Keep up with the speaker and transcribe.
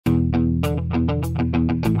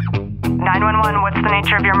911, what's the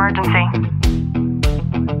nature of your emergency?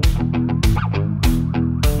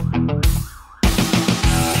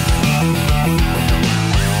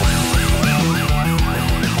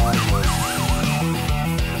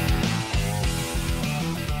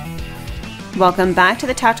 Welcome back to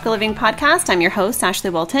the Tactical Living Podcast. I'm your host,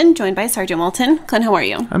 Ashley Walton, joined by Sergeant Walton. Clint, how are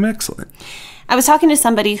you? I'm excellent. I was talking to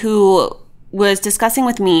somebody who was discussing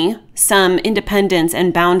with me some independence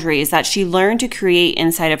and boundaries that she learned to create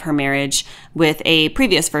inside of her marriage with a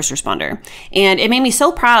previous first responder. And it made me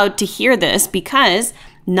so proud to hear this because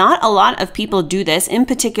not a lot of people do this, in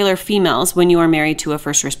particular females, when you are married to a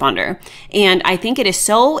first responder. And I think it is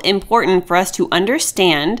so important for us to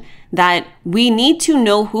understand that we need to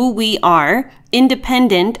know who we are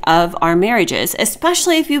independent of our marriages,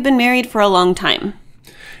 especially if you've been married for a long time.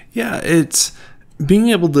 Yeah, it's being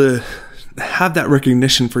able to have that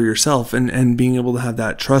recognition for yourself and being able to have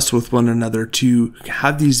that trust with one another, to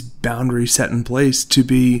have these boundaries set in place, to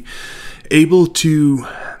be able to,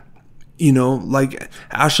 you know, like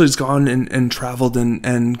Ashley's gone and traveled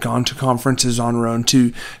and gone to conferences on her own,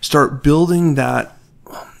 to start building that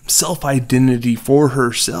self-identity for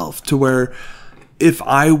herself, to where if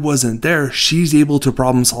I wasn't there, she's able to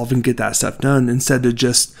problem solve and get that stuff done instead of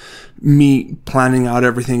just me planning out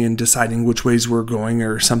everything and deciding which ways we're going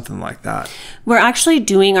or something like that. We're actually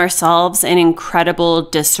doing ourselves an incredible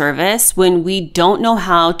disservice when we don't know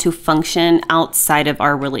how to function outside of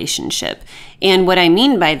our relationship. And what I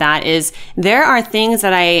mean by that is there are things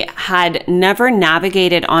that I had never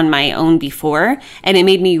navigated on my own before, and it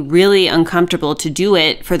made me really uncomfortable to do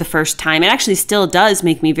it for the first time. It actually still does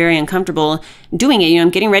make me very uncomfortable doing it. You know,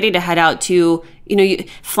 I'm getting ready to head out to,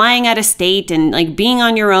 flying out of state and like being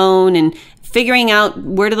on your own and figuring out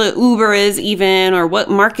where the Uber is even, or what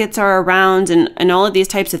markets are around, and all of these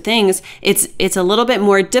types of things. It's a little bit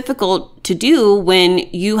more difficult to do when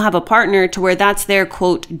you have a partner to where that's their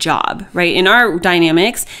quote job, right? In our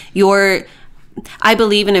dynamics, I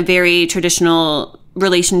believe in a very traditional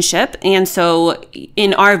relationship. And so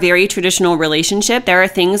in our very traditional relationship, there are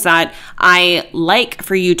things that I like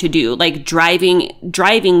for you to do, like driving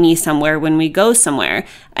me somewhere when we go somewhere.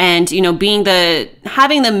 And,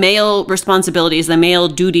 having the male responsibilities, the male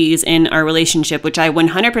duties in our relationship, which I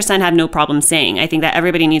 100% have no problem saying. I think that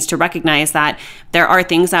everybody needs to recognize that there are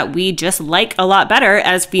things that we just like a lot better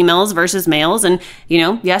as females versus males. And,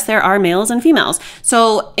 yes, there are males and females.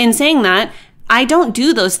 So in saying that, I don't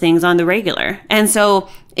do those things on the regular. And so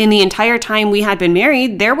in the entire time we had been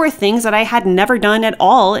married, there were things that I had never done at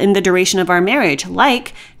all in the duration of our marriage,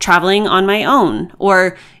 like traveling on my own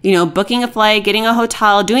or, booking a flight, getting a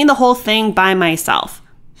hotel, doing the whole thing by myself.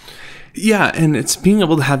 Yeah, and it's being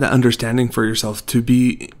able to have that understanding for yourself,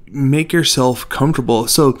 to make yourself comfortable.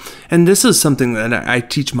 So, and this is something that I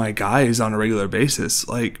teach my guys on a regular basis.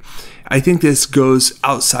 Like, I think this goes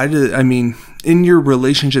outside of, in your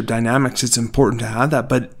relationship dynamics, it's important to have that,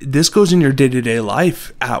 but this goes in your day-to-day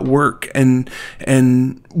life at work and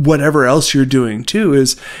whatever else you're doing too.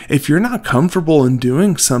 Is if you're not comfortable in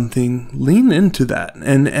doing something, lean into that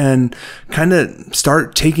and kind of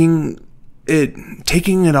start taking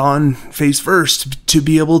it on face first to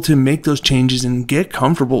be able to make those changes and get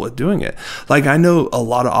comfortable with doing it. Like, I know a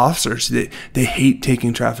lot of officers, they hate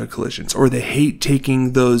taking traffic collisions, or they hate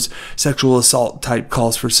taking those sexual assault type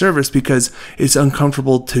calls for service because it's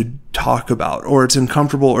uncomfortable to talk about, or it's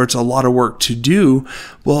uncomfortable, or it's a lot of work to do.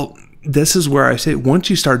 Well, this is where I say, once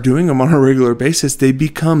you start doing them on a regular basis, they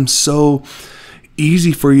become so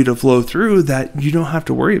easy for you to flow through that you don't have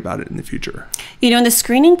to worry about it in the future. The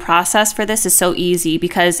screening process for this is so easy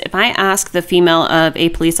because if I ask the female of a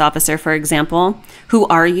police officer, for example, who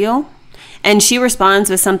are you? And she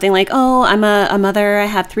responds with something like, oh, I'm a mother, I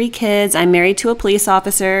have 3 kids, I'm married to a police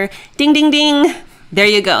officer, ding, ding, ding. There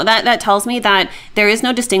you go. That tells me that there is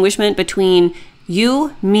no distinguishment between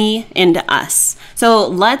you, me, and us. So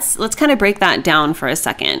let's kind of break that down for a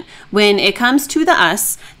second. When it comes to the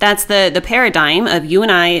us, that's the paradigm of you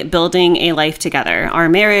and I building a life together. Our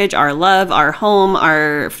marriage, our love, our home,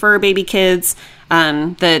 our fur baby kids,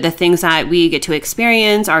 the things that we get to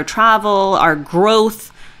experience, our travel, our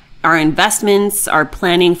growth, our investments, our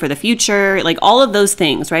planning for the future, like all of those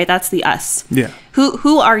things, right? That's the us. Yeah.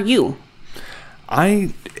 Who are you?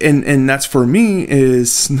 And that's for me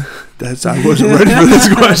I wasn't ready for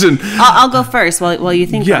this question. I'll go first while you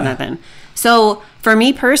think on that then. So for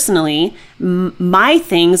me personally, my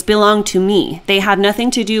things belong to me. They have nothing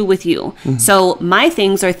to do with you. Mm-hmm. So my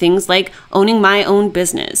things are things like owning my own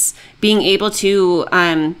business, being able to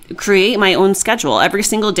create my own schedule. Every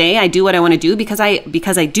single day I do what I want to do because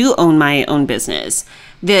I do own my own business.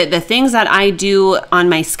 the things that I do on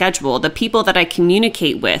my schedule, the people that I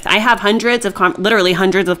communicate with. I have literally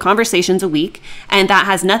hundreds of conversations a week, and that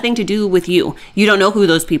has nothing to do with you. You don't know who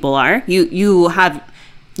those people are.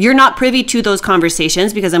 You're not privy to those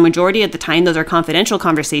conversations because a majority of the time, those are confidential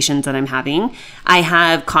conversations that I'm having. I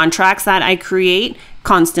have contracts that I create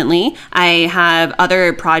constantly. I have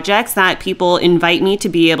other projects that people invite me to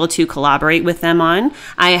be able to collaborate with them on.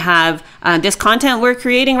 I have this content we're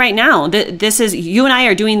creating right now. This is, you and I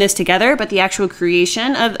are doing this together, but the actual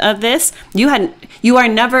creation of this, you are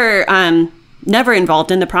never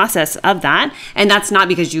involved in the process of that. And that's not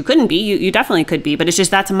because you couldn't be, you definitely could be, but it's just,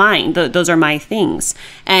 that's mine. Those are my things.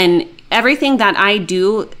 And everything that I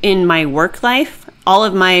do in my work life,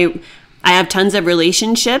 I have tons of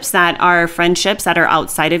relationships that are friendships that are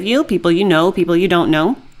outside of you, people you know, people you don't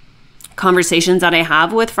know. Conversations that I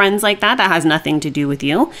have with friends like that has nothing to do with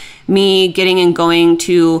you. Me getting and going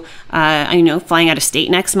to, flying out of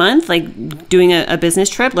state next month, like doing a business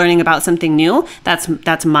trip, learning about something new.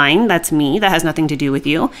 That's mine. That's me. That has nothing to do with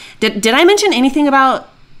you. Did I mention anything about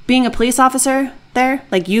being a police officer there?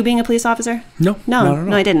 Like you being a police officer? No,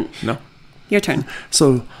 I didn't. No. Your turn.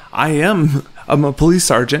 So I'm a police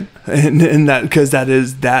sergeant, and that, because that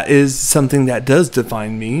is something that does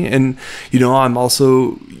define me. And, I'm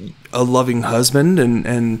also a loving husband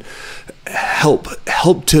and help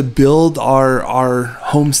to build our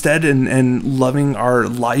homestead and loving our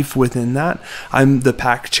life within that. I'm the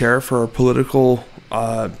PAC chair for our political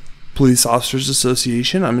Police Officers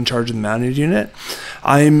Association. I'm in charge of the mounted unit.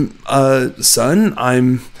 I'm a son.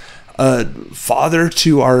 I'm a father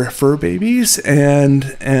to our fur babies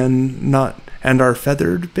and our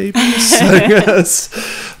feathered babies, I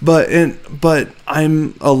guess. But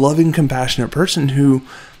I'm a loving, compassionate person who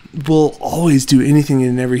will always do anything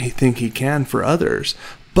and everything he can for others,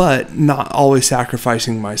 but not always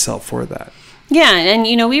sacrificing myself for that. Yeah. And,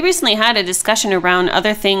 we recently had a discussion around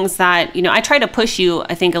other things that, I try to push you,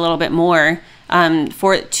 I think, a little bit more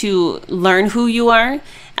to learn who you are.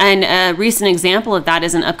 And a recent example of that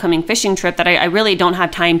is an upcoming fishing trip that I really don't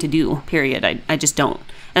have time to do, period. I just don't.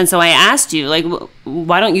 And so I asked you, like,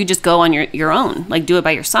 why don't you just go on your own? Like, do it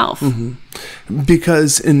by yourself. Mm-hmm.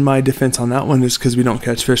 Because in my defense on that one is because we don't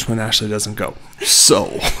catch fish when Ashley doesn't go. So.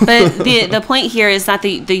 But the point here is that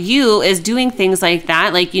the you is doing things like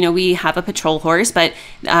that. Like, we have a patrol horse, but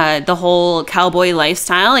the whole cowboy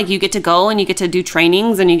lifestyle, like you get to go and you get to do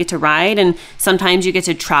trainings and you get to ride. And sometimes you get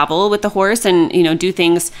to travel with the horse and, do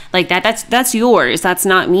things like that. That's yours. That's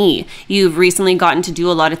not me. You've recently gotten to do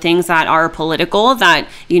a lot of things that are political that,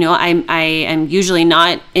 I am usually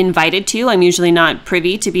not invited to. I'm usually not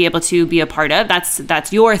privy to be able to be a part of.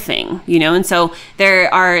 That's your thing, and so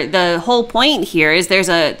the whole point here is there's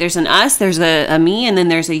an us, there's a me, and then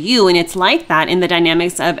there's a you, and it's like that in the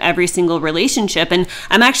dynamics of every single relationship. And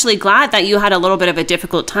I'm actually glad that you had a little bit of a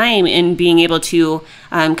difficult time in being able to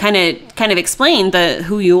kind of explain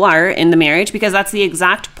who you are in the marriage, because that's the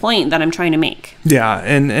exact point that I'm trying to make. Yeah,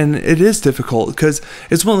 and it is difficult because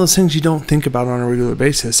it's one of those things you don't think about on a regular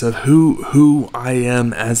basis of who I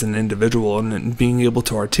am as an individual, and being able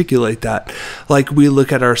to articulate that. Like, we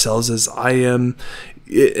look at ourselves as I am,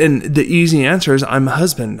 and the easy answer is I'm a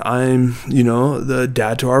husband. I'm, the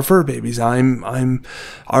dad to our fur babies. I'm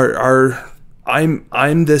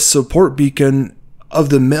this support beacon of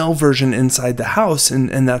the male version inside the house,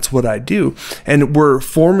 and that's what I do. And we're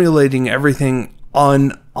formulating everything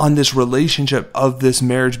on this relationship of this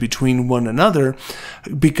marriage between one another,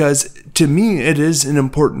 because to me it is an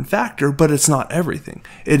important factor, but it's not everything.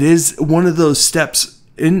 It is one of those steps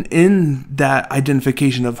in that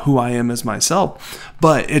identification of who I am as myself,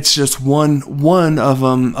 but it's just one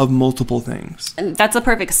of multiple things. And that's a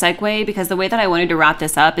perfect segue, because the way that I wanted to wrap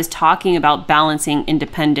this up is talking about balancing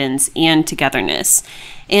independence and togetherness.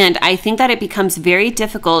 And I think that it becomes very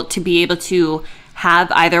difficult to be able to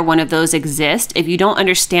have either one of those exist if you don't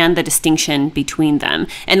understand the distinction between them.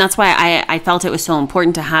 And that's why I felt it was so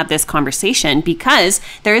important to have this conversation, because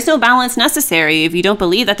there is no balance necessary if you don't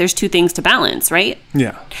believe that there's two things to balance, right?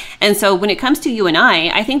 Yeah. And so when it comes to you and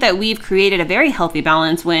I think that we've created a very healthy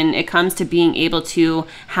balance when it comes to being able to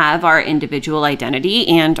have our individual identity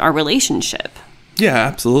and our relationship. Yeah,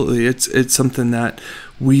 absolutely. It's something that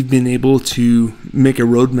we've been able to make a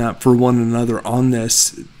roadmap for one another on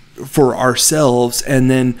this, for ourselves,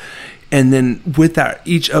 and then with that,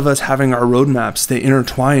 each of us having our roadmaps, they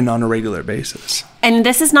intertwine on a regular basis. And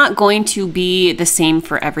this is not going to be the same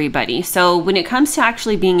for everybody. So when it comes to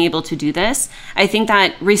actually being able to do this, I think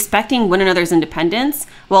that respecting one another's independence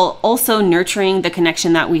while also nurturing the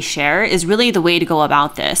connection that we share is really the way to go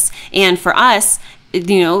about this. And for us,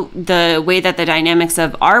 the way that the dynamics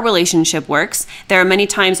of our relationship works, there are many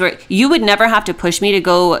times where you would never have to push me to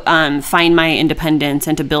go find my independence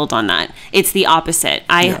and to build on that. It's the opposite.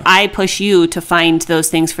 I push you to find those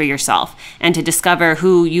things for yourself and to discover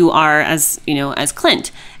who you are as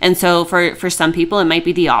Clint. And so for some people, it might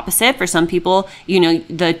be the opposite. For some people,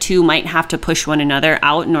 the two might have to push one another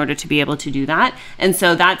out in order to be able to do that. And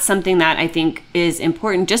so that's something that I think is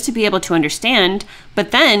important just to be able to understand.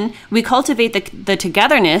 But then we cultivate the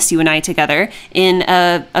togetherness, you and I together, in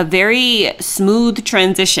a very smooth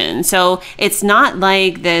transition. So it's not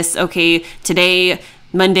like this, okay, today,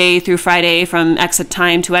 Monday through Friday, from X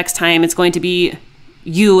time to X time, it's going to be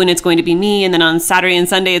you and it's going to be me, and then on Saturday and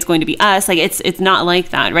Sunday it's going to be us. Like it's not like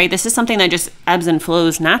that, right? This is something that just ebbs and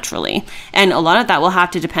flows naturally, and a lot of that will have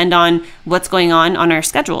to depend on what's going on our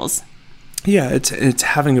schedules. Yeah, it's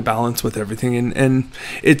having a balance with everything, and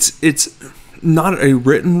it's not a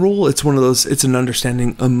written rule. It's one of those. It's an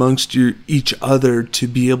understanding amongst each other to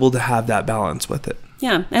be able to have that balance with it.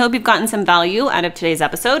 Yeah, I hope you've gotten some value out of today's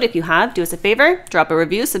episode. If you have, do us a favor, drop a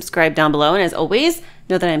review, subscribe down below, and as always,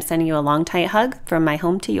 know that I'm sending you a long, tight hug from my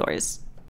home to yours.